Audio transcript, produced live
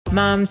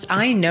Moms,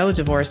 I know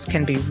divorce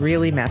can be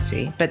really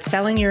messy, but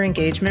selling your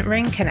engagement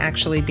ring can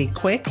actually be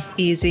quick,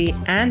 easy,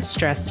 and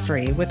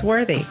stress-free with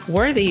Worthy.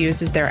 Worthy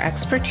uses their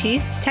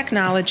expertise,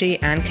 technology,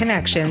 and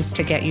connections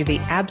to get you the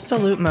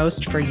absolute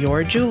most for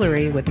your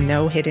jewelry with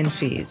no hidden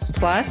fees.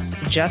 Plus,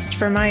 just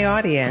for my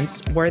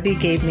audience, Worthy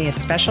gave me a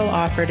special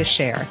offer to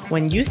share.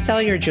 When you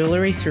sell your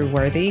jewelry through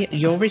Worthy,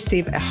 you'll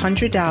receive a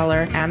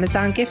 $100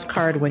 Amazon gift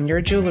card when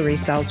your jewelry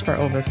sells for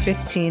over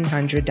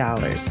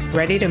 $1,500.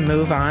 Ready to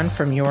move on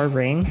from your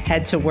ring?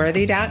 Head to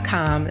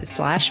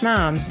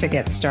worthy.com/moms to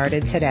get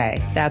started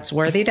today. That's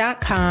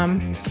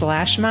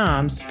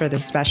worthy.com/moms for the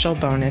special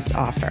bonus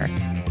offer.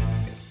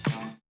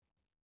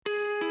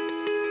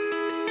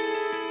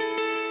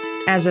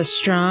 As a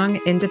strong,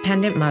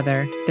 independent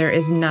mother, there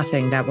is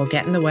nothing that will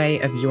get in the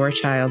way of your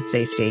child's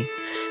safety.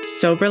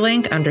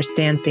 SoberLink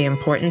understands the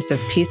importance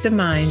of peace of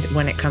mind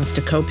when it comes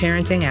to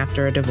co-parenting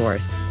after a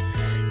divorce.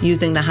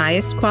 Using the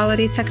highest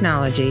quality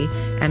technology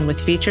and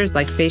with features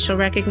like facial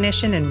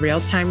recognition and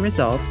real-time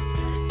results,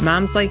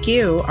 moms like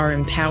you are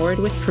empowered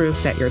with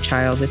proof that your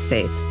child is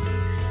safe.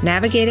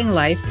 Navigating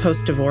life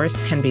post-divorce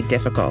can be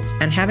difficult,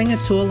 and having a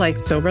tool like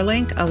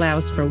SoberLink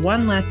allows for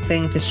one less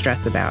thing to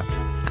stress about.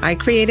 I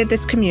created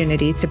this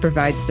community to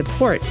provide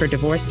support for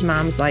divorced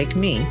moms like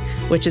me,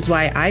 which is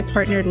why I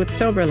partnered with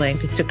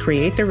SoberLink to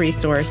create the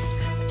resource,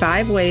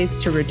 5 Ways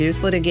to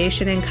Reduce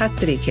Litigation in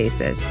Custody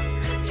Cases.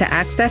 To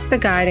access the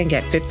guide and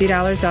get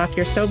 $50 off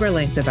your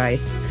SoberLink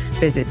device,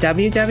 visit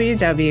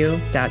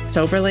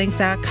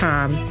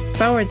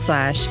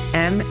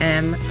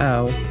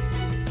www.soberlink.com/MMO.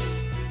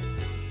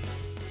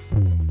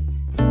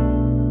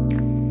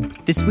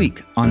 This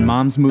week on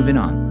Moms Moving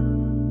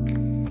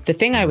On. The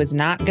thing I was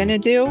not going to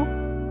do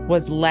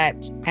was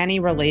let any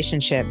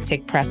relationship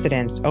take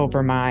precedence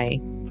over my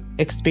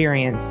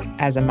experience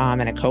as a mom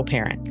and a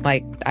co-parent.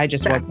 Like, I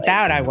just wasn't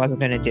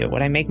going to do.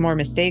 Would I make more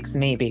mistakes?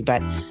 Maybe,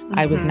 but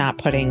I was not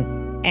putting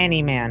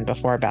any man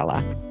before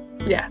Bella.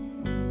 Yes.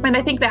 And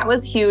I think that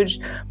was huge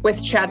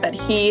with Chad, that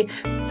he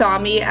saw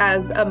me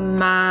as a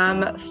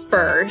mom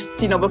first,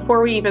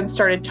 before we even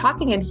started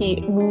talking. And he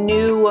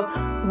knew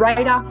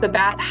right off the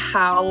bat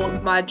how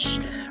much,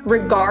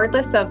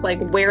 regardless of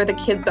where the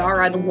kids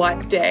are on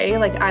what day,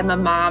 I'm a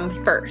mom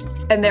first.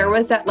 And there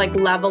was that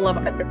level of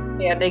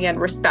understanding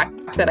and respect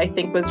that I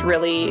think was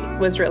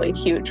really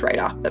huge right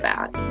off the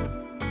bat.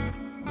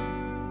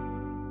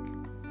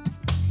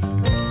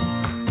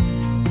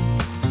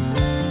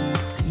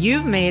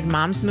 You've made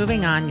Moms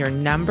Moving On your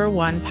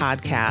 #1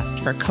 podcast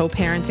for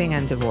co-parenting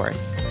and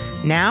divorce.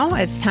 Now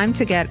it's time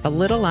to get a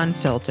little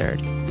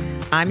unfiltered.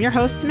 I'm your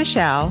host,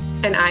 Michelle.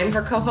 And I'm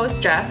her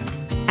co-host, Jess.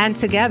 And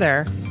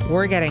together,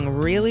 we're getting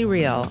really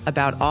real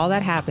about all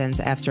that happens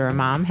after a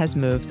mom has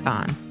moved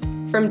on.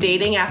 From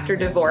dating after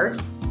divorce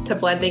to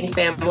blending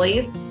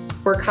families,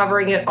 we're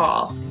covering it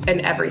all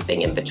and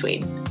everything in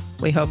between.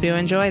 We hope you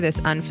enjoy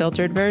this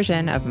unfiltered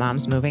version of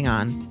Moms Moving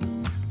On.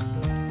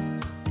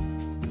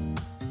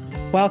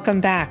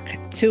 Welcome back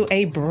to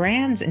a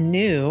brand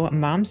new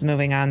Moms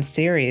Moving On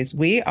series.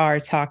 We are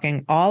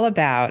talking all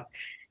about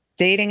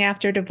dating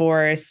after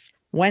divorce,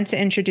 when to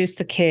introduce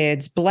the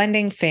kids,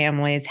 blending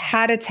families,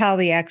 how to tell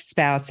the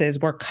ex-spouses.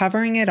 We're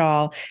covering it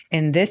all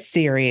in this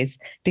series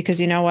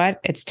because you know what?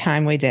 It's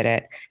time we did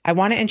it. I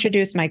want to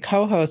introduce my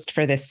co-host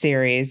for this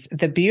series,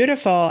 the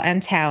beautiful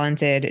and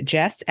talented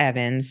Jess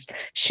Evans.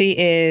 She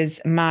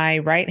is my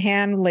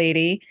right-hand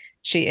lady.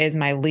 She is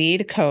my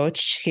lead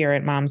coach here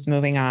at Moms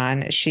Moving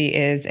On. She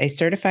is a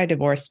certified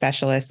divorce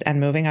specialist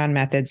and moving on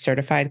method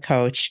certified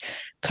coach,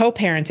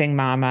 co-parenting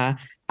mama.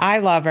 I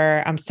love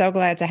her. I'm so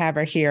glad to have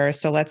her here.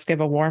 So let's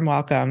give a warm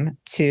welcome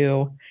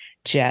to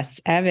Jess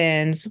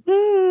Evans.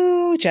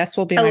 Woo! Jess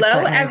will be my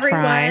partner in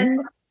crime.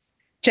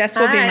 Jess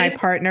will be my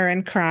partner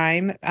in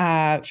crime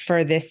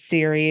for this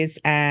series,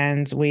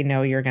 and we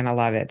know you're going to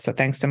love it. So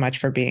thanks so much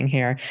for being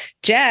here.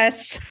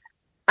 Jess.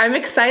 I'm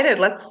excited.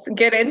 Let's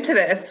get into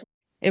this.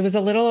 It was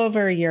a little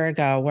over a year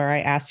ago where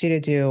I asked you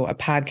to do a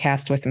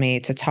podcast with me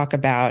to talk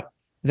about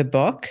the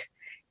book,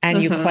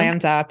 and you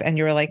clammed up and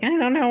you were like, I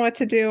don't know what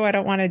to do. I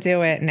don't want to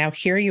do it. Now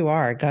here you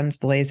are, guns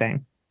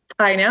blazing.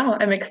 I know.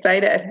 I'm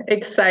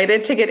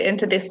excited to get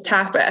into this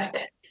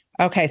topic.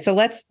 Okay. So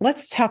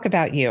let's talk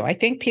about you. I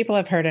think people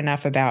have heard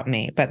enough about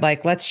me, but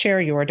let's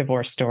share your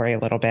divorce story a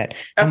little bit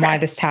and why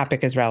this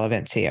topic is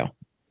relevant to you.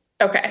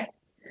 Okay.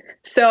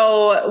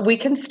 So we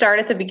can start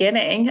at the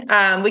beginning.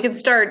 We can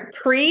start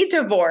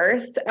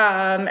pre-divorce.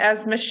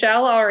 As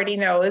Michelle already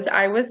knows,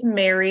 I was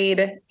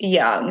married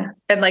young.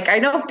 And I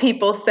know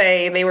people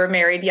say they were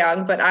married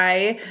young, but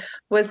I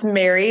was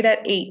married at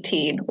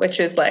 18, which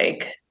is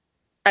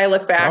I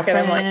look back and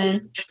I'm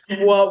like,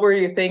 what were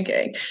you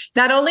thinking?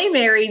 Not only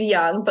married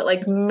young,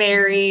 but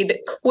married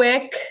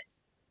quick,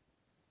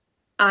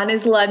 on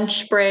his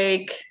lunch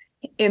break,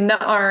 in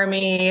the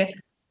army,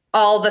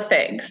 all the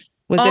things.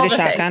 Was it a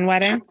shotgun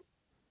wedding?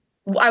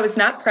 I was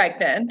not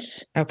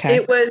pregnant. Okay.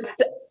 It was,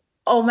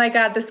 oh my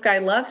God, this guy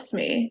loves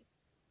me.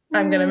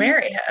 I'm going to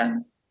marry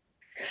him.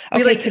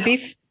 Okay. To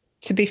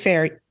be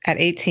fair, at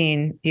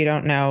 18, you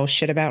don't know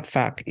shit about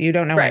fuck. You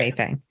don't know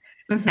anything.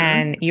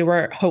 and you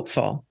were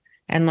hopeful,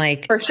 and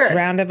like, for sure.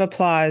 round of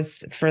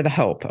applause for the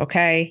hope.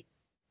 Okay.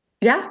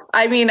 Yeah.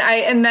 I mean,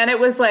 and then it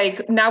was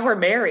like, now we're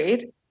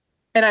married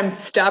and I'm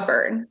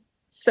stubborn.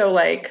 So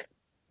like,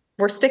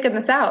 we're sticking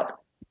this out.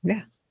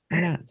 Yeah. I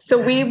know. So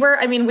we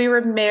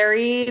were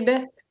married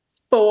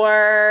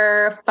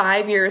for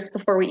 5 years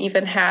before we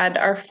even had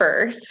our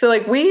first. So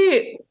like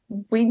we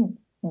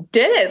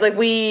did it. Like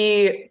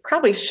we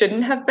probably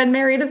shouldn't have been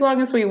married as long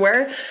as we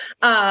were.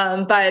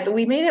 But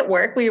we made it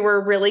work. We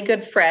were really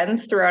good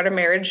friends throughout our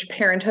marriage.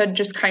 Parenthood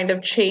just kind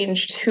of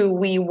changed who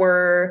we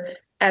were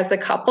as a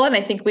couple. And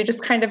I think we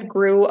just kind of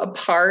grew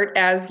apart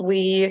as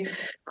we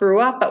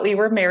grew up, but we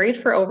were married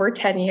for over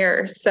 10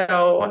 years.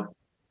 So,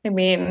 I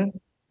mean,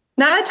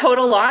 not a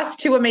total loss,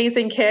 two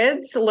amazing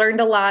kids, learned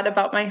a lot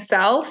about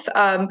myself,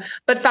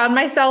 but found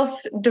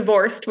myself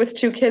divorced with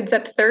two kids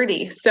at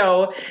 30.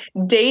 So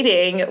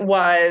dating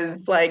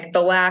was like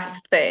the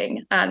last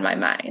thing on my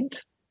mind.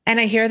 And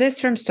I hear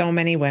this from so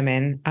many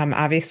women.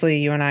 Obviously,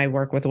 you and I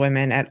work with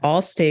women at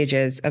all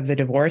stages of the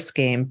divorce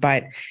game,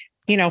 but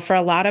for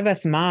a lot of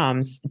us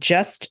moms,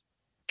 just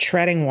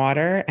treading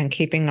water and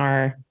keeping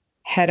our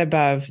head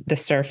above the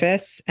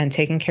surface and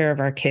taking care of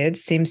our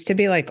kids seems to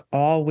be like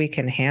all we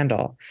can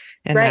handle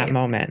in that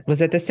moment. Was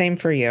it the same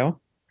for you?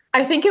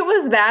 I think it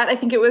was that. I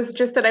think it was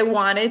just that I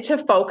wanted to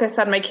focus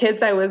on my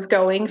kids. I was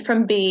going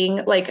from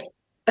being like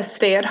a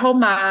stay-at-home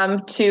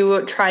mom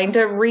to trying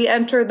to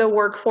re-enter the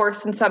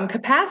workforce in some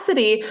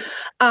capacity.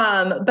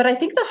 But I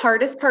think the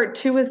hardest part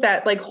too is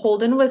that like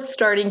Holden was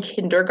starting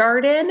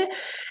kindergarten,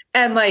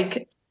 and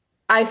like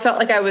I felt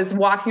like I was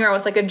walking around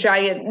with like a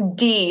giant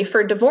D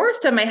for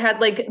divorce in my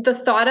head. Like the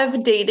thought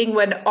of dating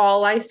when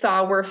all I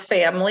saw were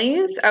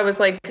families, I was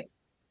like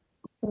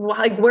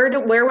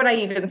where would I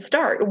even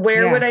start?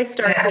 Where would I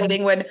start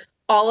dating when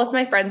all of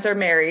my friends are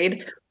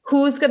married?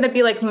 Who's going to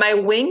be like my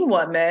wing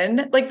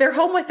woman? Like they're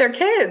home with their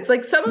kids.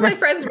 Like some of my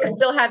friends were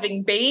still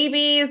having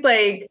babies.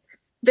 Like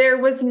there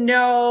was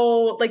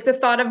no, like the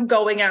thought of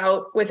going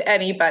out with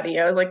anybody.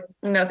 I was like,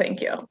 no,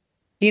 thank you.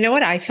 You know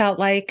what I felt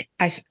like?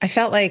 I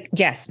felt like,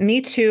 yes,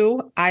 me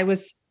too. I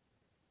was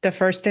the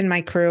first in my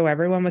crew.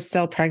 Everyone was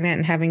still pregnant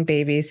and having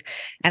babies.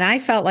 And I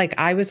felt like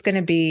I was going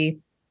to be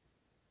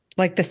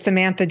like the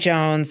Samantha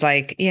Jones,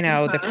 like,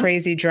 the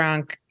crazy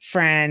drunk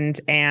friend,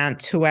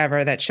 aunt,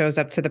 whoever that shows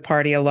up to the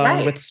party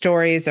alone with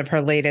stories of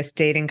her latest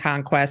dating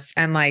conquests.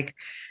 And like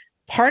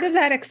part of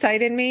that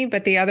excited me,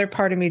 but the other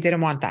part of me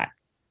didn't want that.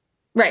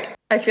 Right.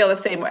 I feel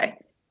the same way.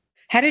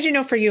 How did you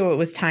know for you it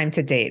was time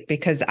to date?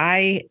 Because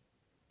I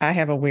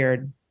have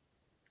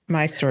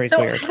my story's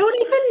weird. I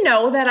don't even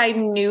know that I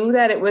knew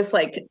that it was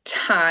like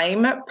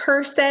time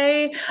per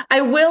se. I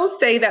will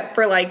say that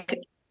for like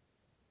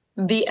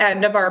the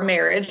end of our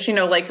marriage,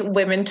 like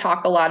women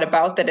talk a lot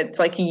about that it's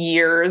like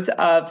years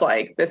of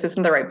like, this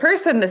isn't the right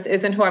person. This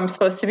isn't who I'm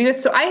supposed to be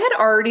with. So I had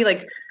already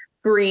like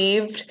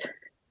grieved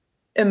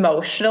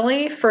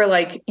emotionally for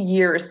like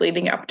years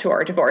leading up to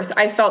our divorce.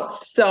 I felt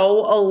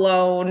so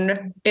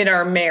alone in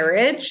our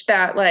marriage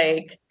that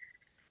like,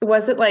 it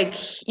wasn't like,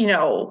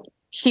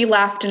 he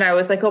left and I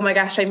was like, oh my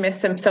gosh, I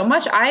miss him so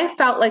much. I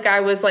felt like I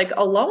was like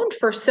alone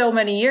for so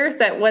many years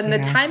that when the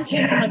time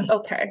came, I'm like,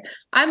 okay,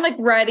 I'm like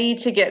ready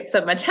to get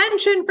some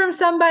attention from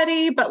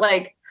somebody, but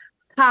like,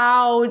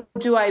 how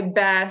do I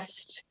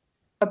best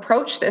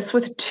approach this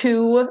with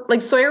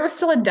like Sawyer was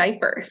still in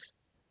diapers.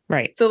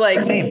 Right. So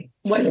like, same.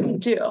 What do you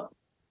do?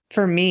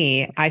 For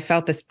me, I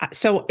felt this.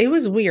 So it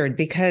was weird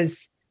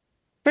because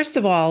first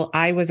of all,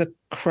 I was a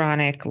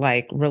chronic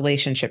like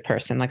relationship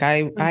person. Like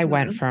I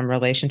went from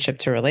relationship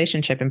to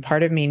relationship, and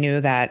part of me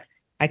knew that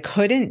I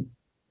couldn't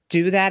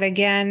do that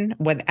again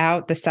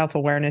without the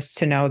self-awareness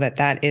to know that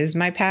that is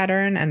my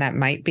pattern and that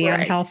might be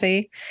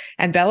unhealthy.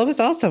 And Bella was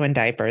also in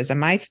diapers. And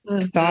my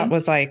thought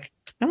was like,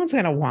 no one's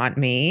going to want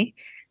me,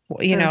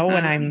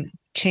 when I'm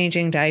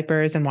changing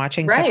diapers and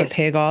watching Peppa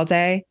Pig all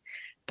day.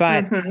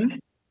 But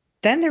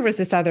then there was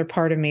this other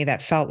part of me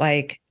that felt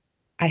like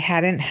I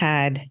didn't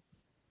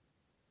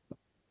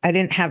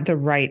have the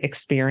right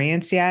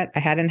experience yet. I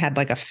hadn't had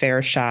like a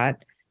fair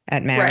shot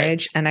at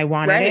marriage and I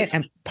wanted it.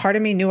 And part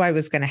of me knew I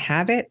was going to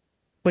have it,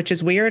 which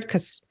is weird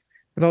because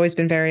I've always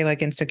been very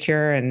like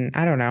insecure and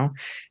I don't know,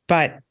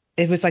 but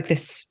it was like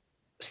this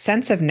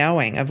sense of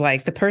knowing of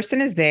like, the person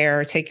is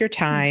there, take your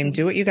time,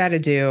 do what you got to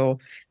do.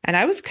 And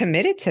I was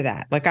committed to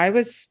that. Like I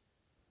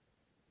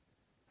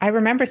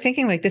remember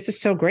thinking like, this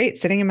is so great,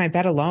 sitting in my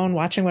bed alone,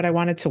 watching what I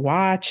wanted to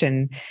watch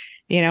and,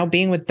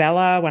 being with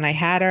Bella when I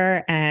had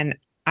her. And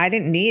I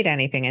didn't need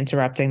anything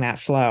interrupting that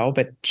flow,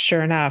 but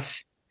sure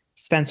enough,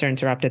 Spencer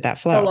interrupted that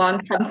flow. A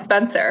long time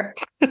Spencer.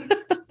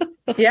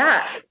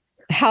 Yeah.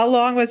 How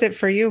long was it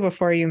for you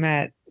before you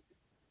met?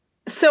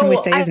 So can we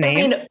say his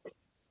name?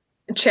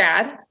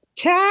 Chad.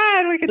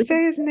 We could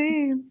say his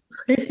name.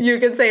 You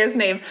can say his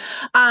name.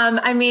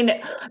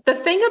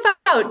 The thing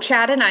about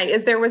Chad and I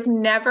is there was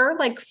never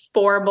like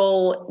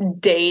formal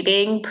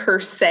dating per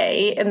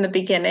se in the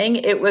beginning.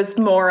 It was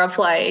more of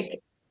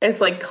like,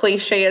 as like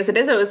cliche as it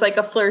is, it was like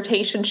a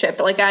flirtationship.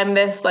 Like I'm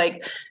this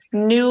like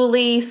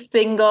newly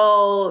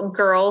single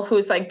girl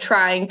who's like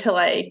trying to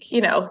like,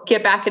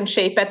 get back in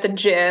shape at the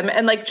gym.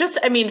 And like, just,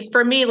 I mean,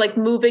 for me, like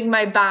moving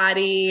my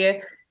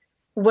body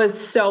was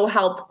so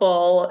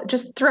helpful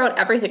just throughout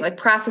everything, like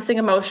processing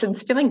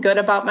emotions, feeling good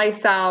about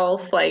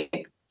myself,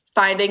 like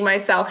finding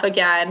myself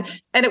again.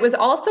 And it was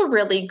also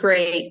really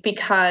great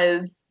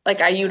because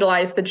like I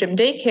utilized the gym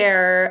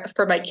daycare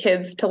for my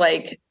kids to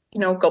like,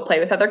 go play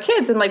with other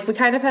kids. And like we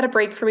kind of had a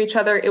break from each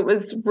other. It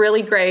was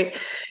really great.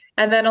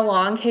 And then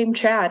along came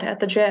Chad at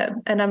the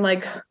gym. And I'm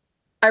like,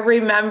 I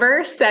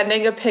remember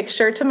sending a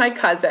picture to my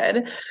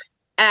cousin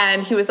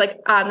and he was like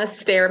on the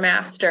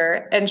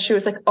Stairmaster and she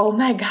was like, oh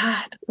my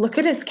God, look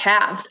at his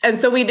calves. And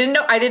so I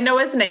didn't know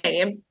his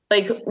name.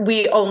 Like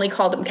we only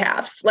called him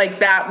calves. Like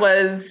that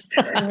was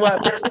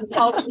what we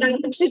called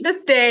him. To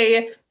this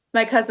day,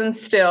 my cousin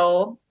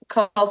still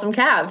calls him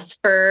calves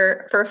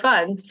for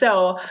fun.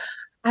 So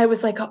I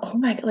was like, oh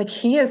my, like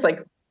he is like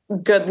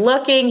good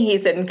looking,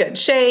 he's in good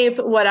shape,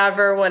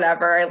 whatever.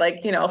 I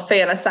like,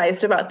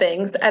 fantasized about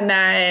things. And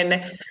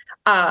then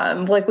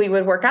like we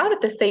would work out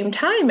at the same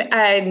time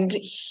and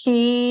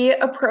he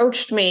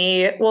approached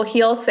me. Well,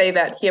 he'll say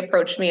that he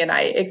approached me and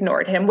I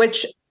ignored him,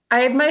 which I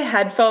had my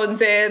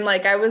headphones in,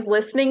 like I was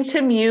listening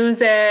to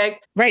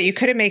music. Right. You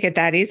couldn't make it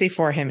that easy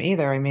for him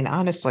either. I mean,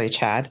 honestly,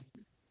 Chad.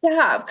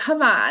 Yeah,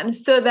 come on.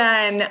 So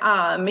then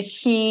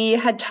he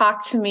had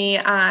talked to me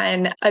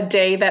on a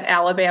day that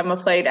Alabama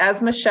played.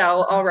 As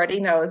Michelle already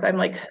knows, I'm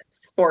like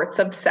sports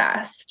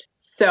obsessed.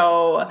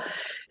 So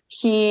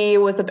he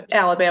was an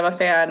Alabama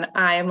fan.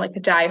 I'm like a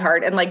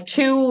diehard. And like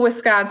two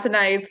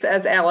Wisconsinites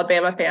as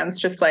Alabama fans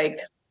just like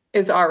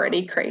is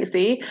already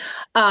crazy.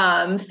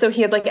 So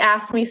he had like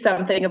asked me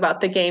something about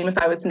the game if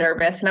I was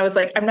nervous. And I was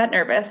like, I'm not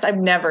nervous.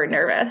 I'm never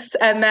nervous.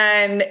 And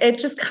then it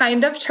just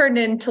kind of turned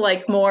into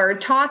like more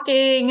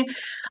talking.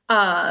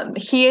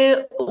 He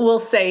will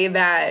say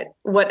that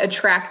what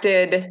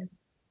attracted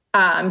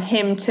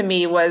him to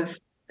me was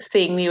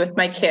seeing me with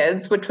my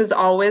kids, which was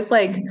always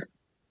like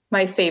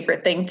my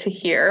favorite thing to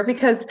hear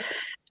because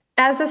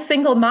as a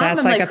single mom,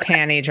 that's I'm like a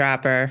panty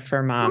dropper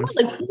for moms.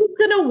 Like, who's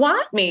gonna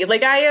want me?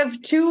 Like I have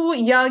two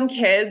young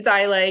kids.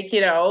 I like,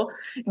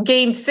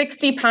 gained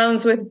 60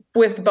 pounds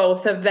with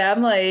both of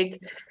them.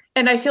 Like,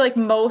 and I feel like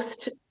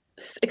most,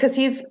 because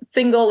he's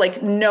single,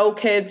 like no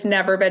kids,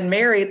 never been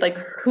married. Like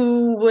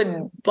who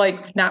would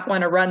like not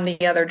want to run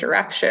the other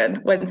direction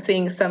when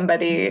seeing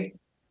somebody?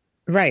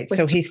 Right.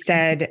 So he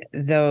said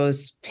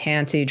those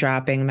panty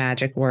dropping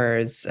magic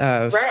words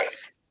of right.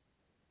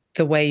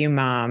 The way you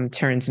mom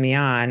turns me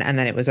on. And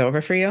then it was over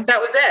for you.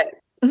 That was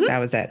it. Mm-hmm. That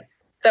was it.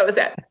 That was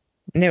it.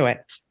 Knew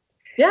it.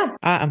 Yeah.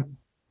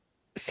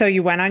 So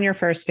you went on your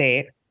first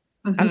date.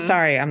 Mm-hmm. I'm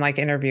sorry. I'm like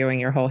interviewing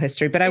your whole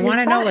history, but I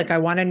want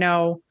to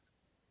know,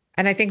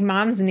 and I think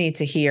moms need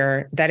to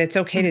hear that it's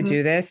okay to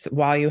do this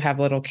while you have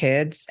little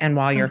kids and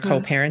while you're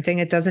co-parenting.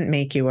 It doesn't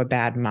make you a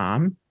bad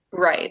mom.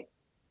 Right.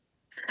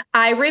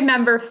 I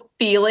remember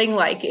feeling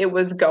like it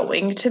was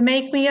going to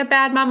make me a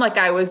bad mom. Like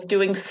I was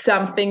doing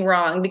something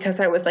wrong because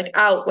I was like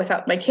out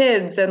without my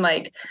kids and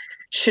like,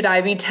 should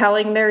I be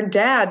telling their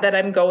dad that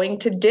I'm going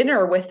to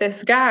dinner with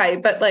this guy?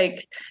 But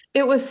like,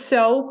 it was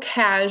so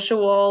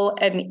casual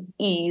and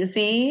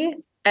easy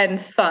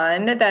and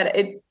fun that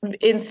it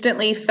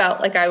instantly felt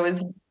like I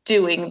was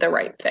doing the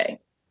right thing.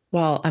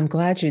 Well, I'm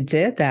glad you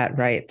did that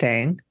right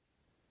thing.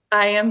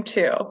 I am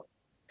too.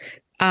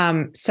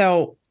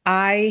 So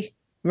I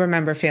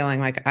remember feeling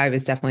like I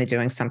was definitely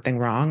doing something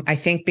wrong. I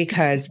think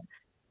because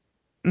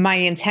my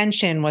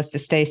intention was to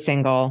stay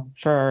single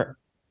for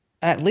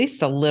at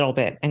least a little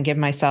bit and give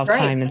myself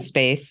time and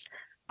space.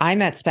 I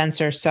met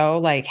Spencer so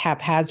like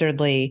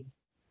haphazardly,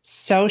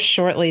 so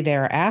shortly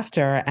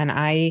thereafter. And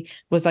I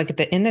was like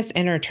in this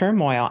inner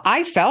turmoil.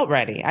 I felt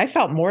ready. I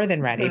felt more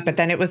than ready. But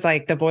then it was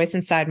like the voice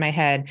inside my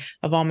head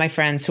of all my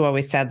friends who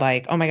always said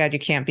like, oh my God, you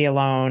can't be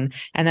alone.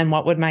 And then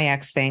what would my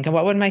ex think? And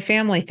what would my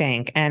family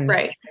think? And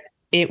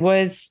it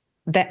was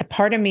that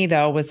part of me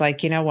though was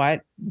like, you know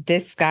what,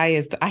 this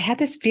guy I had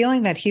this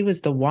feeling that he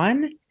was the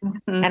one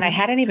and I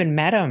hadn't even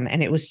met him.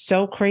 And it was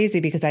so crazy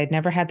because I'd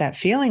never had that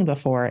feeling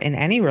before in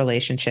any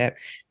relationship.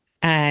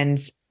 And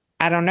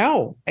I don't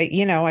know,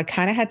 I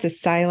kind of had to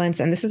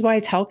silence. And this is why I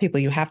tell people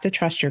you have to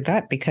trust your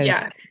gut because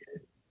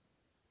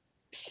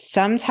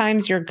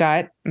sometimes your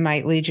gut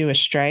might lead you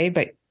astray,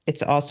 but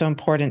it's also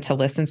important to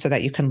listen so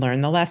that you can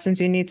learn the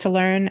lessons you need to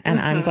learn. And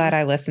I'm glad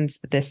I listened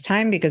this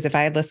time because if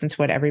I had listened to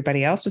what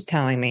everybody else was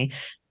telling me,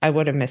 I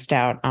would have missed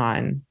out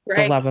on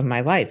the love of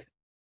my life.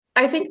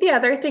 I think the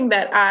other thing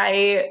that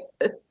I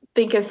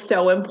think is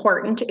so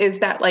important is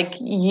that like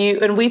you,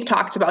 and we've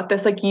talked about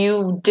this, like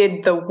you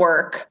did the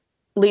work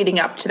leading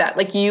up to that.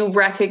 Like you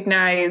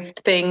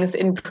recognized things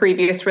in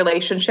previous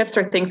relationships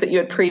or things that you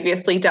had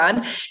previously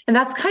done. And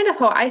that's kind of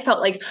how I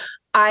felt. Like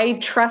I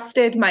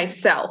trusted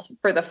myself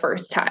for the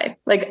first time.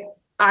 Like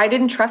I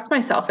didn't trust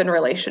myself in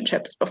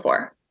relationships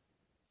before.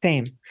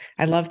 Same.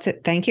 I love to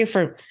thank you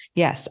for,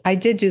 yes, I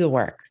did do the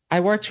work. I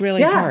worked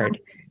really hard.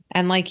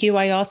 And like you,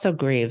 I also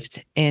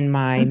grieved in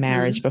my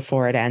marriage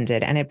before it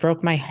ended and it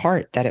broke my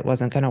heart that it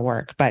wasn't going to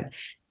work. But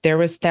there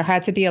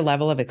had to be a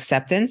level of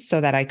acceptance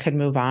so that I could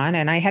move on.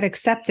 And I had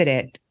accepted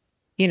it,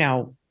 you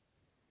know,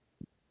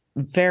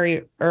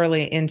 very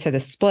early into the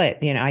split.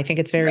 You know, I think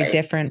it's very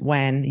different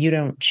when you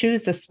don't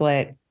choose the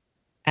split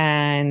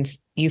and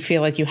you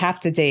feel like you have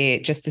to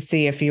date just to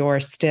see if you're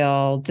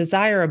still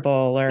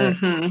desirable or,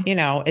 you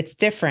know, it's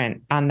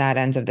different on that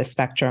end of the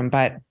spectrum.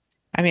 But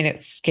I mean,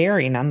 it's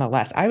scary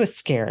nonetheless. I was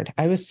scared.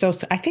 I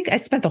think I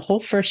spent the whole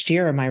first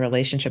year of my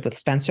relationship with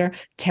Spencer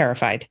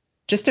terrified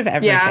just of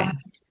everything. Yeah.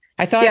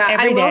 I thought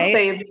every day.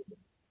 Say,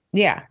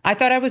 yeah. I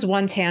thought I was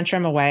one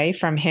tantrum away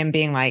from him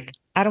being like,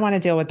 I don't want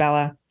to deal with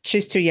Bella.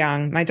 She's too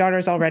young. My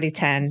daughter's already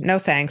 10. No,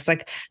 thanks.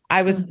 Like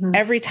I was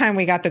every time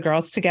we got the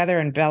girls together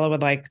and Bella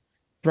would like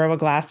throw a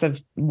glass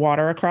of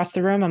water across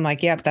the room. I'm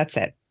like, yep, that's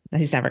it.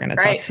 He's never going to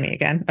talk to me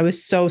again. I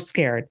was so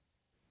scared.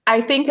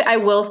 I think I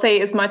will say,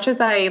 as much as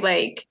I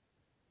like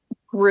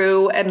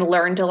grew and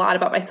learned a lot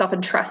about myself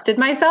and trusted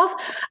myself,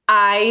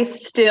 I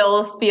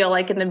still feel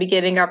like in the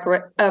beginning of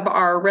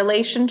our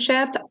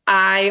relationship,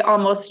 I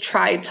almost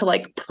tried to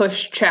like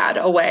push Chad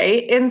away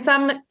in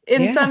some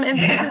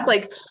instances.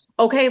 Like,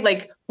 okay,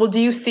 like, well, do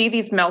you see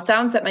these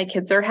meltdowns that my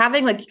kids are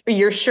having? Like,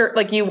 you're sure,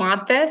 like, you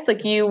want this?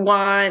 Like, you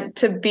want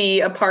to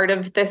be a part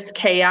of this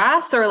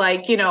chaos? Or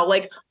like, you know,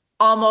 like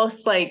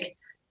almost like,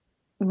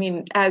 I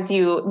mean, as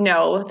you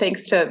know,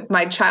 thanks to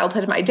my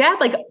childhood and my dad,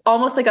 like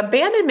almost like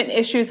abandonment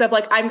issues of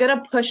like, I'm going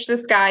to push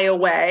this guy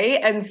away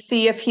and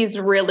see if he's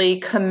really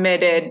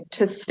committed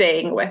to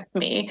staying with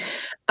me.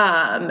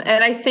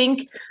 And I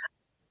think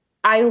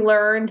I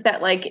learned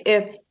that like,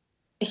 if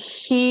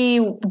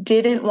he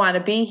didn't want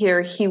to be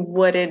here, he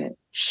wouldn't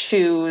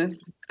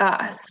choose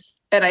us.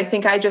 And I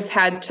think I just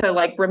had to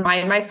like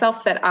remind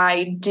myself that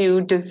I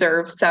do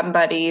deserve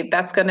somebody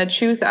that's going to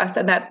choose us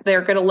and that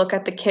they're going to look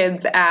at the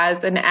kids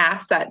as an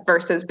asset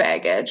versus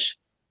baggage.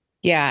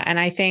 Yeah. And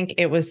I think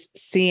it was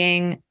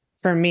seeing,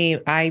 for me,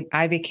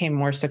 I became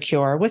more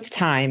secure with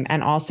time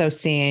and also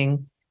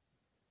seeing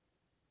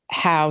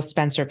how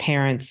Spencer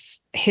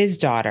parents his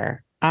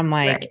daughter. I'm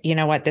like, you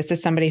know what? This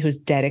is somebody who's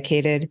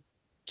dedicated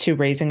to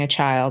raising a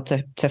child,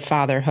 to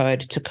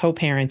fatherhood, to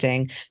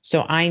co-parenting.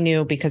 So I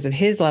knew because of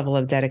his level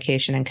of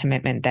dedication and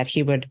commitment that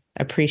he would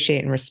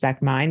appreciate and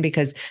respect mine,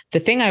 because the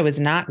thing I was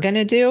not going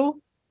to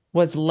do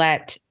was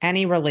let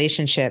any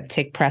relationship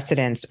take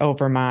precedence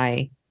over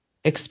my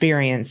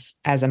experience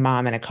as a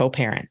mom and a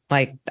co-parent.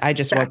 Like I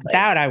just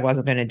I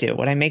wasn't going to do.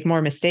 Would I make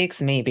more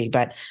mistakes? Maybe,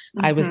 but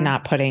I was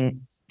not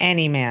putting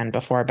any man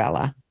before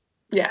Bella.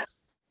 Yes.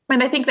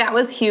 And I think that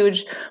was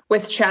huge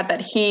with Chad, that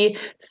he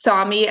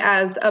saw me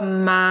as a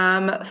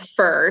mom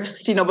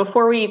first, you know,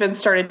 before we even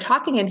started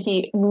talking. And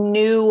he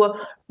knew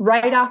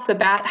right off the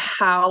bat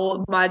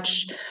how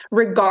much,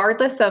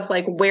 regardless of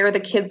like where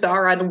the kids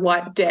are on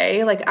what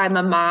day, like I'm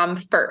a mom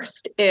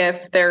first.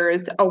 If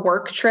there's a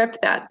work trip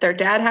that their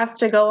dad has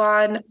to go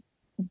on,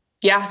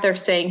 yeah, they're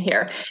staying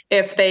here.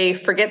 If they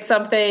forget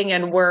something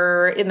and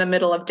we're in the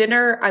middle of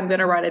dinner, I'm going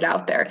to run it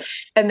out there.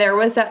 And there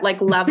was that like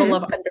level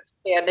of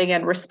understanding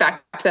and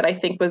respect that I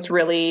think was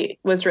really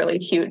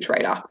huge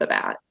right off the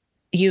bat.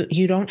 You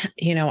don't,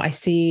 you know, I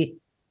see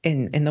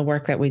in the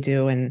work that we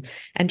do and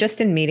just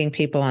in meeting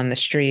people on the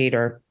street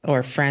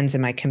or friends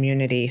in my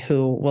community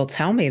who will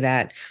tell me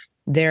that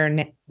their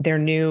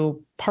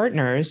new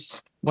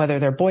partners, whether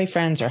they're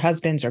boyfriends or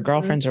husbands or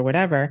girlfriends or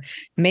whatever,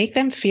 make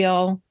them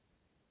feel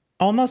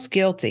almost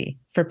guilty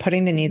for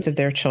putting the needs of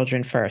their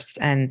children first.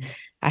 And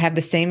I have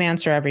the same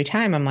answer every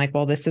time. I'm like,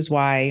 well, this is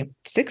why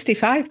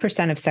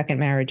 65% of second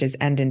marriages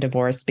end in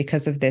divorce,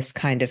 because of this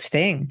kind of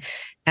thing.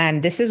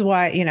 And this is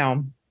why, you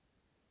know,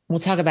 we'll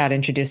talk about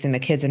introducing the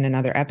kids in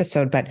another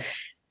episode, but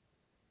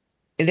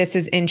this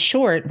is in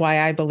short why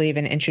I believe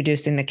in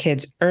introducing the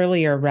kids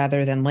earlier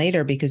rather than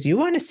later, because you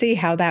want to see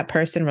how that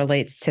person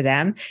relates to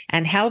them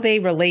and how they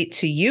relate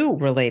to you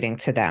relating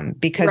to them.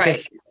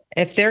 Because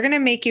if they're going to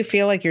make you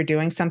feel like you're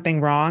doing something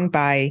wrong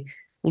by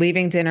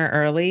leaving dinner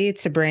early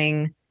to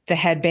bring the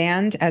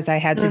headband, as I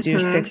had to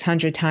do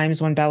 600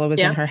 times when Bella was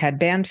in her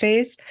headband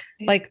phase,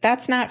 like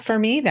that's not for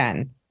me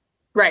then.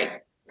 Right.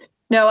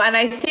 No, and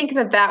I think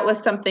that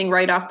was something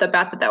right off the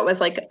bat that was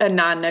like a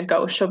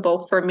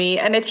non-negotiable for me.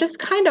 And it just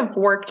kind of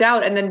worked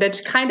out. And then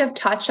to kind of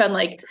touch on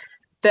like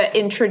the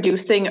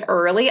introducing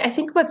early, I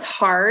think what's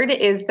hard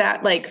is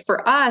that like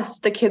for us,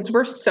 the kids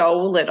were so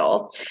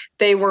little.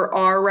 They were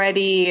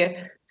already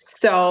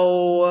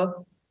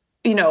so,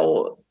 you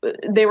know,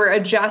 they were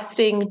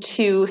adjusting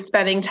to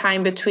spending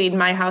time between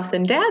my house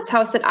and dad's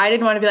house, that I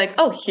didn't want to be like,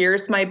 oh,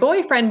 here's my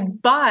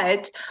boyfriend.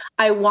 But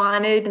I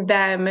wanted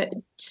them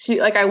to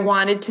like, I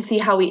wanted to see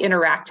how we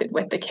interacted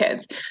with the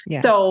kids.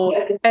 Yeah.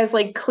 So as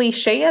like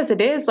cliche as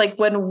it is, like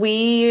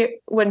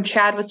when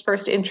Chad was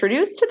first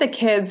introduced to the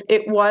kids,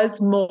 it was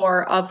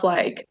more of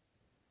like,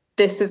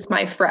 this is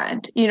my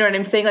friend. You know what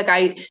I'm saying?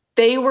 Like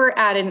they were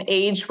at an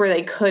age where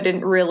they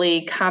couldn't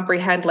really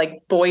comprehend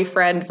like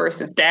boyfriend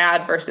versus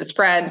dad versus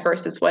friend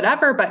versus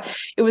whatever. But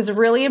it was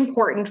really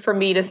important for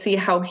me to see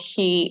how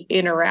he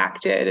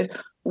interacted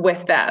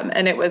with them.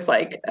 And it was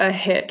like a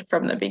hit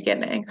from the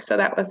beginning. So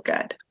that was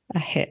good. A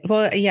hit.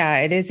 Well, yeah,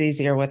 it is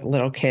easier with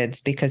little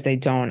kids because they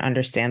don't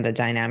understand the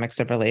dynamics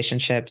of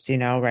relationships,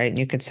 right? And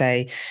you could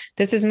say,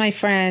 this is my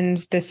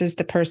friend. This is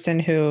the person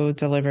who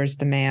delivers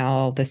the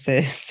mail. This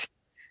is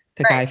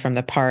the guy from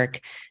the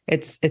park.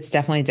 It's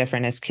definitely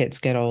different as kids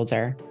get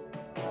older.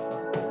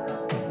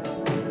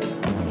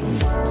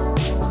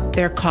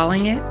 They're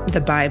calling it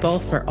the Bible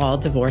for all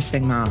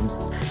divorcing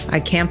moms. I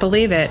can't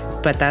believe it,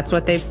 but that's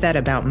what they've said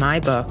about my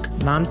book,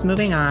 Moms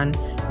Moving On,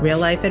 Real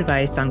Life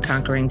Advice on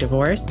Conquering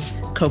Divorce,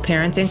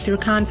 Co-Parenting Through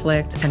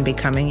Conflict, and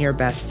Becoming Your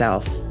Best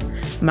Self.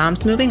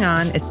 Moms Moving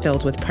On is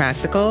filled with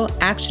practical,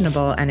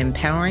 actionable, and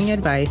empowering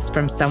advice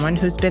from someone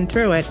who's been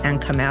through it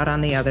and come out on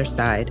the other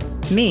side,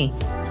 me.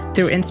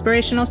 Through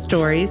inspirational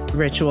stories,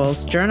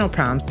 rituals, journal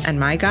prompts, and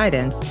my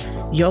guidance,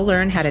 you'll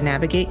learn how to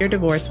navigate your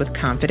divorce with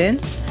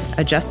confidence,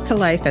 adjust to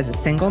life as a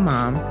single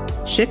mom,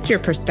 shift your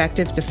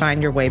perspective to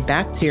find your way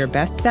back to your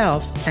best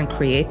self, and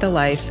create the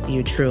life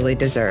you truly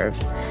deserve.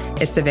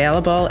 It's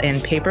available in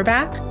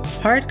paperback,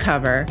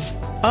 hardcover,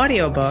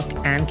 audiobook,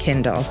 and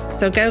Kindle.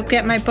 So go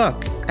get my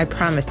book. I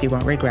promise you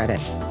won't regret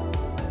it.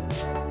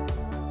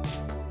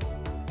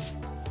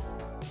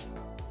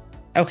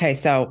 Okay,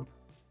 so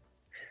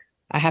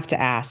I have to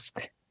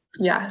ask.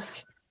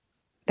 Yes.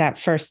 That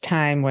first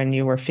time when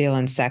you were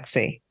feeling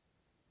sexy.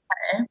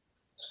 Okay.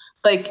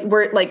 Like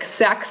we're like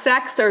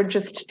sex or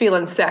just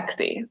feeling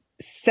sexy?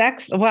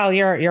 Sex. Well,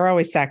 you're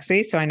always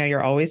sexy. So I know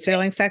you're always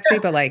feeling sexy,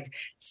 but like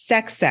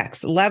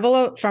sex,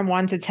 level from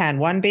 1 to 10,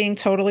 1 being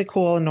totally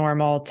cool and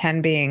normal,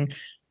 10 being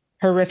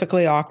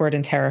horrifically awkward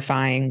and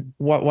terrifying.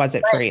 What was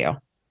it for you?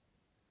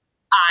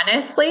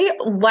 Honestly,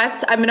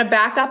 I'm going to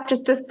back up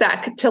just a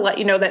sec to let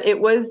you know that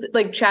it was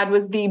like Chad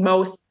was the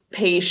most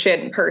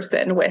patient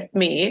person with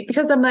me,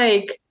 because I'm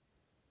like,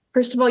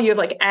 first of all, you have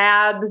like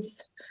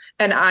abs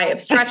and I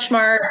have stretch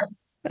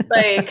marks.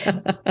 Like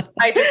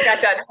I just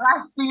got done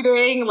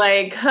breastfeeding.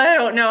 Like, I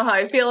don't know how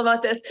I feel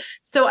about this.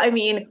 So, I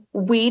mean,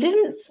 we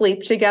didn't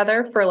sleep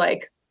together for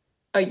like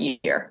a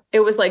year.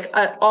 It was like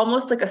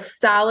almost like a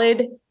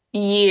solid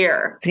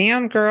year.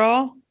 Damn,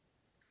 girl.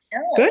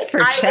 Good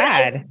for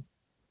Chad.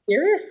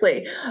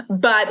 Seriously.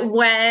 But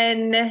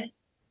when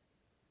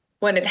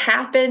it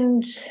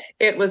happened,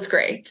 it was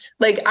great.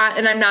 Like,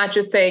 and I'm not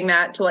just saying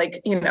that to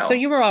like, So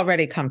you were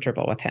already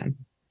comfortable with him.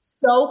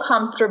 So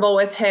comfortable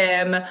with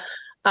him.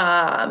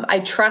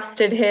 I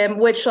trusted him,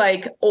 which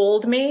like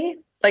old me,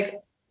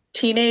 like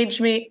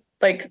teenage me,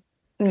 like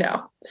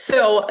no.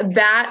 So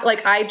that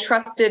like I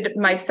trusted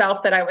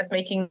myself that I was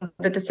making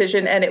the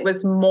decision, and it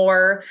was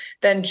more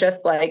than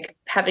just like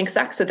having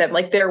sex with him.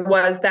 Like there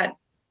was that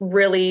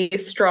really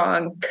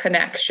strong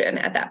connection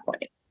at that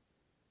point.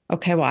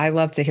 Okay, well, I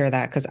love to hear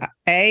that because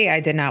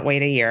I did not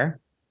wait a year.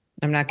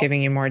 I'm not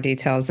giving you more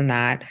details than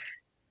that.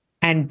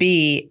 And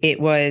B,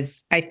 it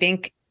was, I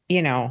think,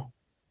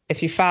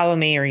 if you follow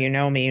me or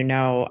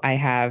me, I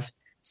have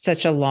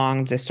such a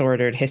long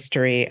disordered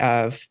history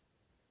of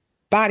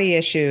body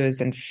issues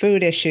and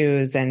food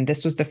issues. And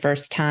this was the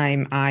first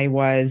time I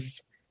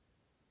was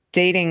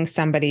dating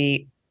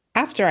somebody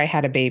after I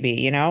had a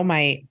baby.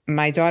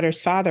 My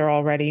daughter's father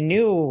already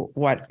knew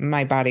what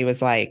my body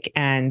was like,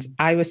 and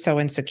I was so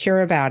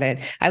insecure about it.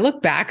 I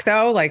look back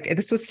though, like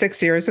this was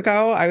 6 years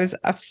ago. I was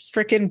a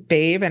freaking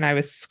babe and I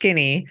was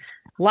skinny,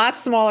 a lot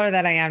smaller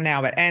than I am now.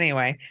 But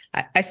anyway,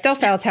 I still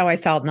felt how I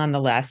felt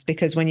nonetheless,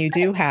 because when you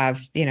do have,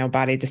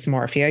 body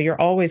dysmorphia, you're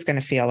always going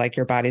to feel like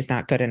your body's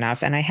not good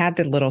enough. And I had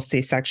the little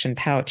C-section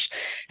pouch,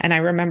 and I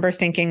remember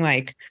thinking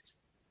like,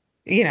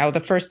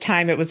 the first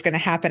time it was going to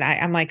happen,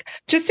 I'm like,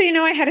 just so you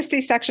know, I had a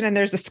C-section and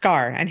there's a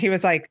scar. And he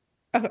was like,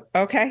 oh,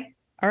 okay,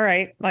 all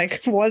right.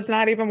 Like, was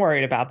not even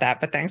worried about that,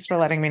 but thanks for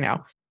letting me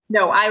know.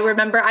 No, I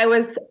remember I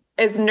was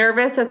as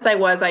nervous as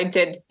I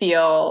did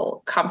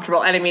feel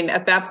comfortable. And I mean,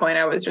 at that point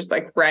I was just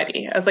like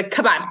ready. I was like,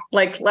 come on,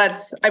 like,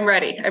 I'm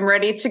ready. I'm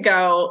ready to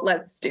go.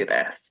 Let's do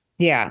this.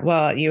 Yeah.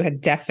 Well, you had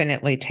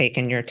definitely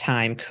taken your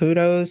time.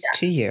 Kudos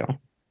to you.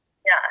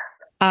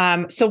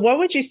 Yeah. So what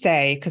would you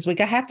say, because we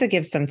have to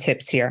give some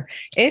tips here.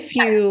 If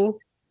you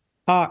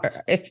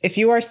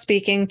are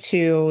speaking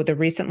to the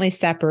recently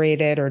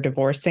separated or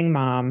divorcing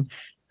mom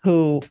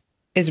who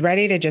is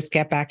ready to just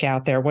get back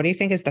out there, what do you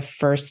think is the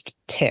first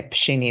tip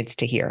she needs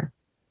to hear?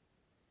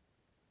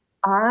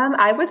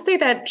 I would say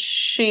that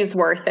she's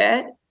worth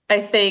it.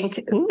 I think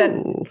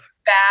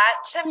that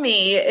to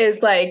me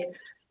is like,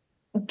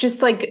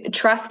 just like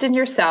trust in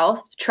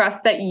yourself,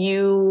 trust that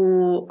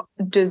you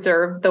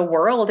deserve the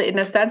world in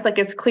a sense, like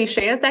as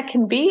cliche as that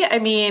can be. I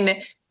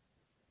mean,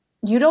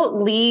 you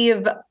don't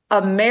leave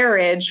a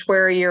marriage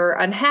where you're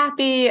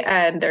unhappy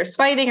and there's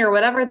fighting or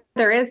whatever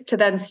there is to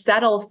then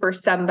settle for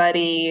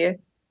somebody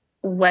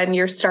when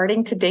you're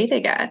starting to date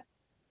again.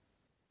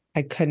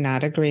 I could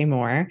not agree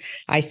more.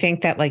 I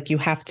think that like you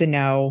have to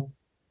know,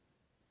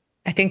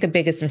 I think the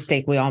biggest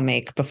mistake we all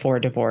make before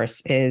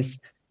divorce is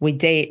we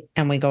date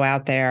and we go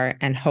out there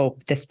and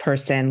hope this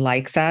person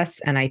likes us.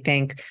 And I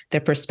think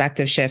the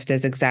perspective shift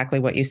is exactly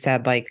what you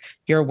said, like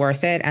you're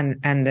worth it. And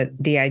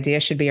the idea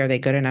should be, are they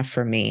good enough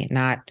for me?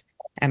 Not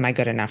am I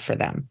good enough for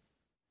them?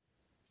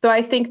 So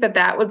I think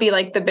that would be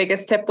like the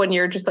biggest tip when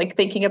you're just like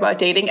thinking about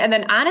dating. And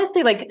then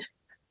honestly, like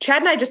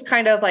Chad and I just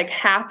kind of like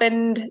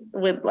happened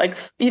with like,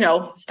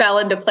 fell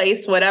into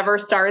place, whatever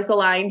stars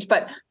aligned.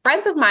 But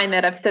friends of mine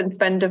that have since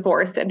been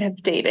divorced and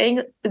have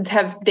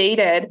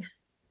dated,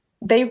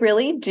 they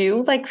really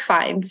do like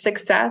find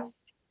success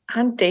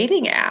on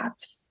dating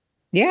apps.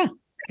 Yeah,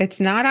 it's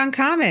not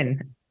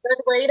uncommon.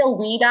 Good way to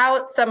weed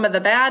out some of the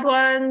bad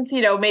ones,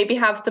 maybe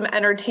have some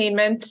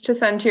entertainment to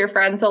send to your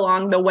friends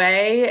along the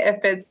way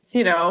if it's,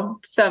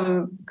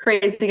 some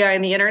crazy guy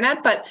on the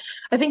internet. But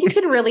I think you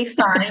can really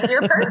find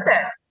your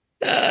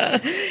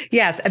person.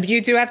 Yes,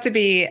 you do have to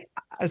be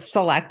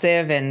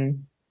selective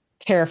and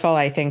careful,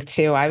 I think,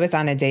 too. I was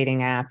on a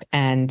dating app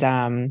and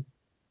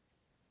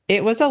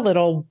it was a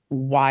little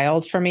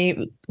wild for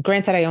me.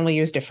 Granted, I only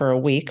used it for a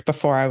week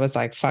before I was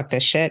like, fuck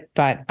this shit.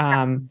 But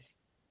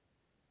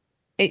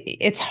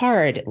it's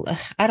hard.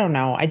 I don't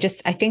know. I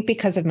think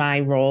because of my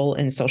role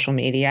in social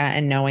media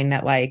and knowing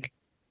that like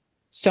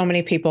so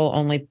many people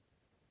only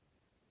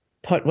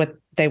put what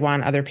they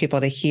want other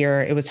people to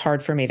hear, it was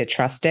hard for me to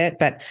trust it.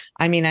 But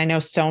I mean, I know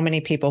so many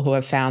people who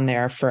have found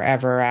their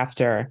forever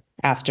after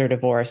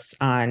divorce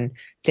on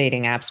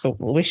dating apps, but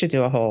we should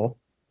do a whole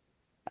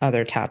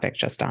other topic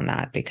just on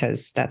that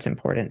because that's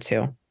important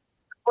too.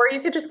 Or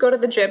you could just go to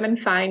the gym and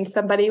find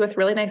somebody with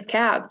really nice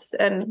calves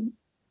and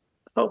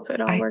hope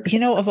it all works.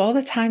 Of all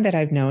the time that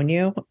I've known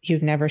you,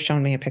 you've never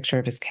shown me a picture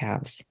of his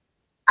calves.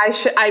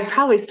 I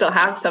probably still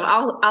have some.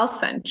 I'll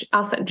send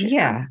you.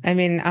 Yeah. Some. I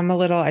mean,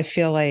 I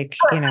feel like,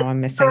 I'm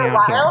missing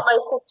out here. My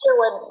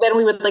sister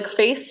we would like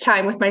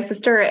FaceTime with my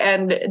sister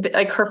and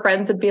like her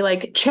friends would be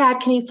like, Chad,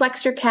 can you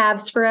flex your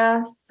calves for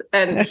us?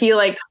 And he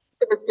like,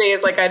 to this day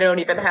is like, I don't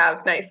even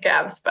have nice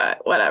calves, but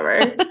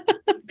whatever.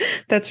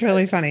 That's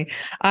really funny.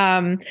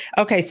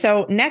 Okay.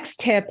 So next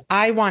tip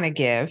I want to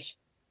give,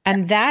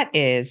 and that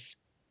is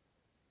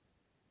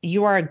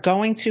you are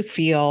going to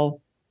feel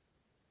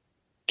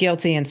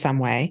guilty in some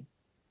way.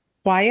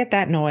 Quiet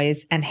that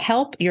noise and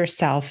help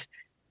yourself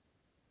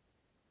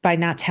by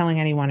not telling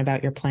anyone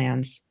about your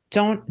plans.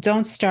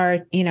 Don't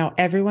start,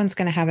 everyone's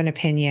going to have an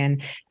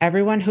opinion.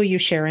 Everyone who you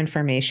share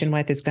information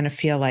with is going to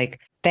feel like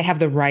they have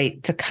the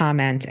right to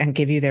comment and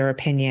give you their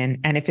opinion.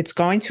 And if it's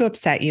going to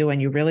upset you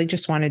and you really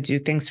just want to do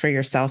things for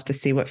yourself to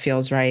see what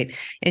feels right,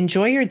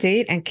 enjoy your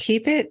date and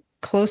keep it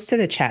close to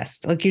the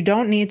chest. Like you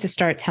don't need to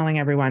start telling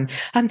everyone,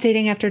 I'm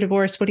dating after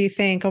divorce. What do you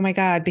think? Oh my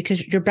God,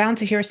 because you're bound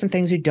to hear some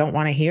things you don't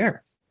want to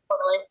hear.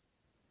 Totally.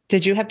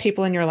 Did you have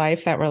people in your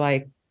life that were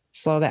like,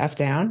 slow the F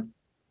down?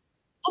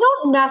 I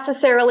don't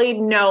necessarily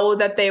know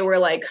that they were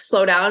like,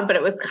 slow down, but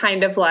it was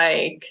kind of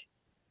like,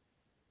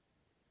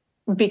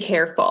 be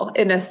careful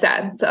in a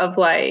sense of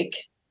like,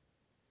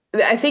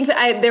 I think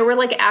that there were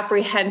like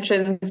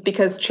apprehensions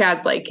because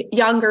Chad's like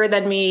younger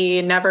than me,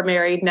 never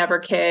married, never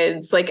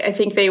kids. Like, I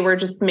think they were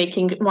just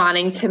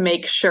wanting to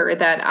make sure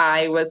that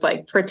I was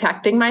like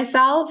protecting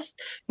myself,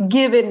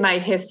 given my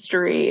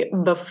history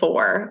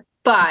before,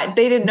 but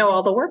they didn't know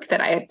all the work that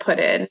I had put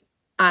in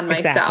on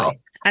myself. Exactly.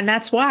 And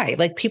that's why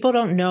like people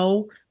don't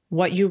know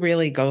what you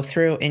really go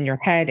through in your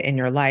head, in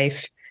your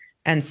life.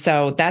 And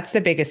so that's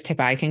the biggest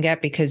tip I can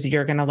get because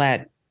you're going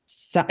to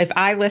so if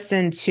I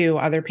listened to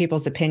other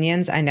people's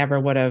opinions, I never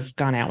would have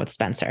gone out with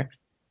Spencer.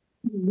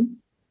 Mm-hmm.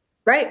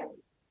 Right.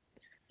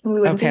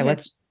 Okay,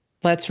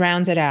 let's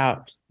round it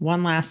out.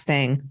 One last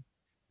thing.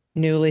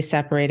 Newly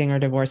separating or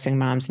divorcing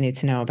moms need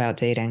to know about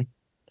dating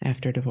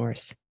after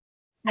divorce.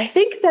 I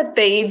think that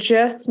they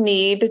just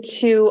need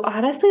to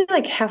honestly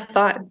like have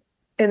fun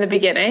in the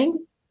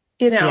beginning.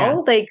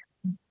 Like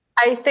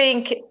I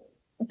think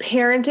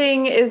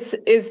parenting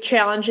is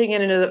challenging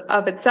in and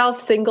of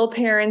itself. Single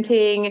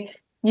parenting,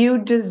 you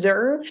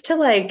deserve to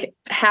like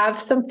have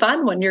some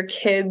fun when your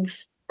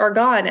kids are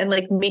gone and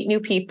like meet new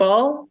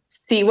people,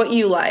 see what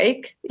you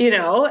like,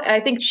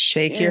 I think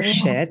shake your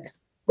shit.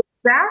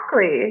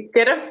 Exactly.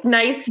 Get a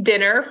nice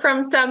dinner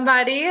from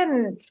somebody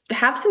and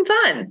have some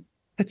fun.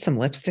 Put some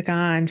lipstick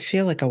on,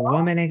 feel like a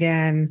woman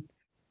again.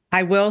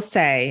 I will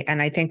say,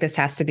 and I think this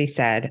has to be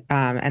said,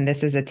 and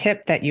this is a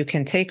tip that you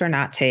can take or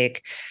not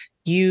take.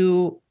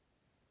 A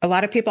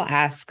lot of people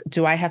ask,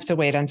 do I have to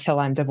wait until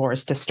I'm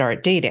divorced to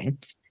start dating?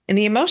 In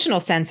the emotional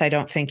sense, I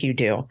don't think you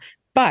do.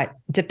 But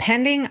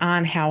depending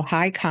on how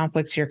high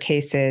conflict your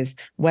case is,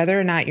 whether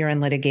or not you're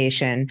in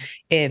litigation,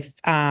 if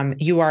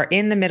you are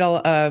in the middle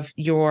of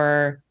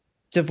your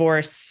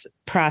divorce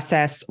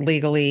process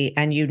legally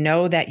and you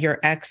know that your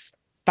ex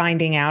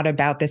finding out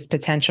about this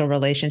potential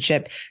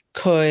relationship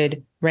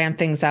could ramp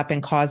things up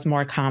and cause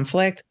more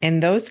conflict,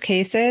 in those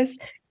cases,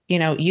 you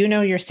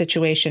know your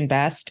situation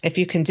best. If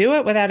you can do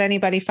it without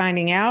anybody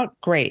finding out,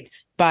 great.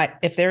 But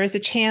if there is a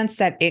chance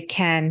that it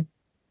can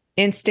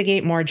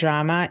instigate more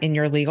drama in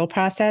your legal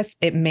process,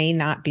 it may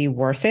not be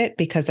worth it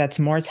because that's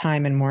more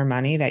time and more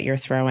money that you're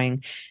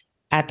throwing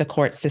at the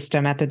court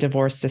system, at the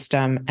divorce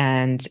system,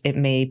 and it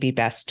may be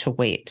best to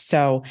wait.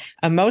 So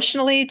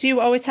emotionally, do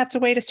you always have to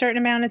wait a certain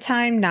amount of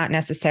time? Not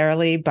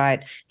necessarily,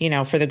 but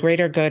for the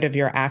greater good of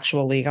your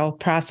actual legal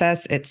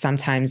process, it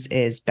sometimes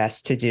is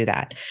best to do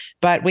that.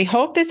 But we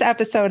hope this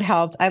episode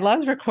helped. I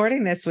loved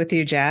recording this with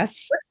you, Jess.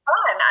 It was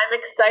fun. I'm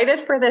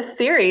excited for this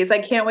series. I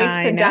can't wait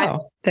to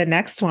dive. The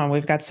next one,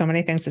 we've got so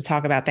many things to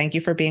talk about. Thank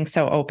you for being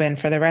so open.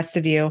 For the rest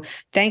of you,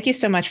 thank you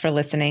so much for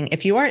listening.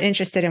 If you are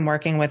interested in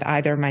working with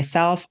either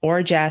myself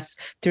or Jess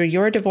through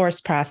your divorce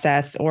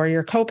process or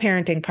your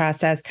co-parenting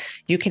process,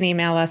 you can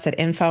email us at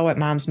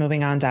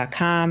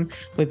info@momsmovingon.com.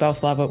 We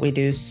both love what we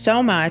do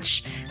so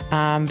much.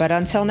 But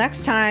until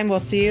next time, we'll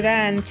see you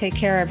then. Take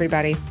care,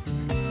 everybody.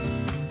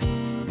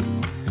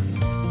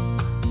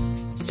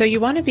 So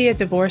you want to be a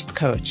divorce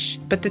coach,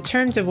 but the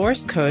term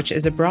divorce coach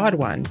is a broad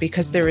one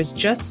because there is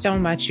just so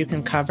much you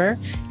can cover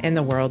in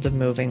the world of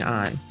moving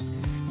on.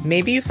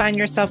 Maybe you find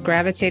yourself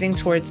gravitating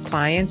towards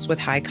clients with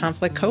high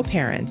conflict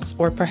co-parents,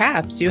 or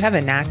perhaps you have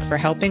a knack for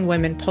helping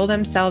women pull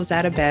themselves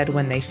out of bed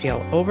when they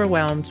feel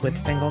overwhelmed with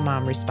single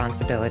mom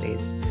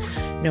responsibilities.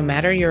 No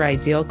matter your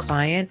ideal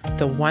client,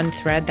 the one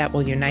thread that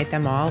will unite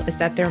them all is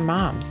that they're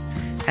moms,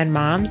 and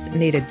moms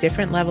need a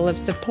different level of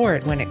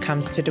support when it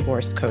comes to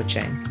divorce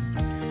coaching.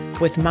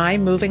 With my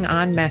Moving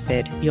On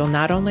method, you'll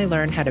not only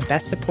learn how to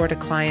best support a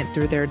client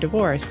through their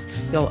divorce,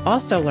 you'll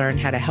also learn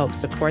how to help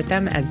support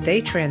them as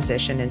they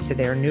transition into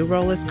their new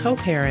role as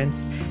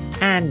co-parents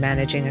and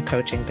managing a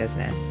coaching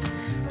business.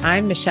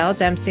 I'm Michelle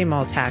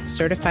Dempsey-Multack,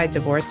 certified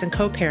divorce and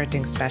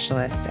co-parenting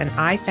specialist, and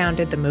I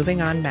founded the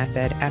Moving On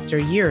method after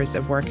years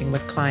of working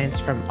with clients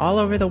from all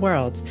over the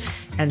world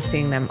and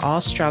seeing them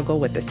all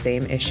struggle with the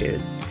same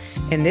issues.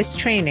 In this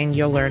training,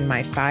 you'll learn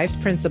my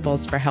 5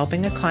 principles for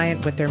helping a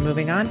client with their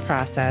moving on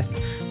process,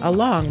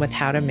 along with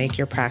how to make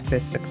your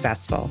practice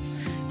successful.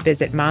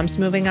 Visit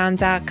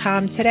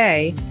momsmovingon.com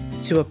today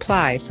to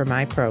apply for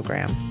my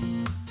program.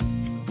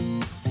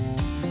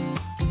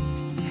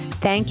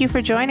 Thank you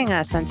for joining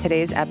us on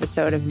today's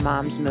episode of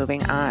Moms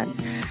Moving On.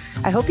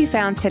 I hope you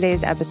found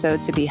today's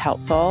episode to be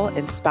helpful,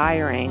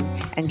 inspiring,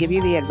 and give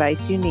you the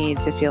advice you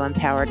need to feel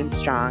empowered and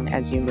strong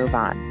as you move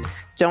on.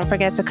 Don't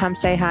forget to come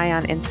say hi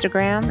on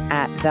Instagram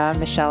at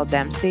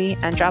 @TheMichelleDempsey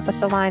and drop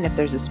us a line if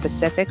there's a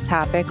specific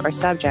topic or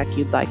subject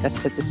you'd like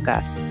us to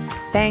discuss.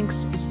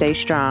 Thanks. Stay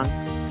strong.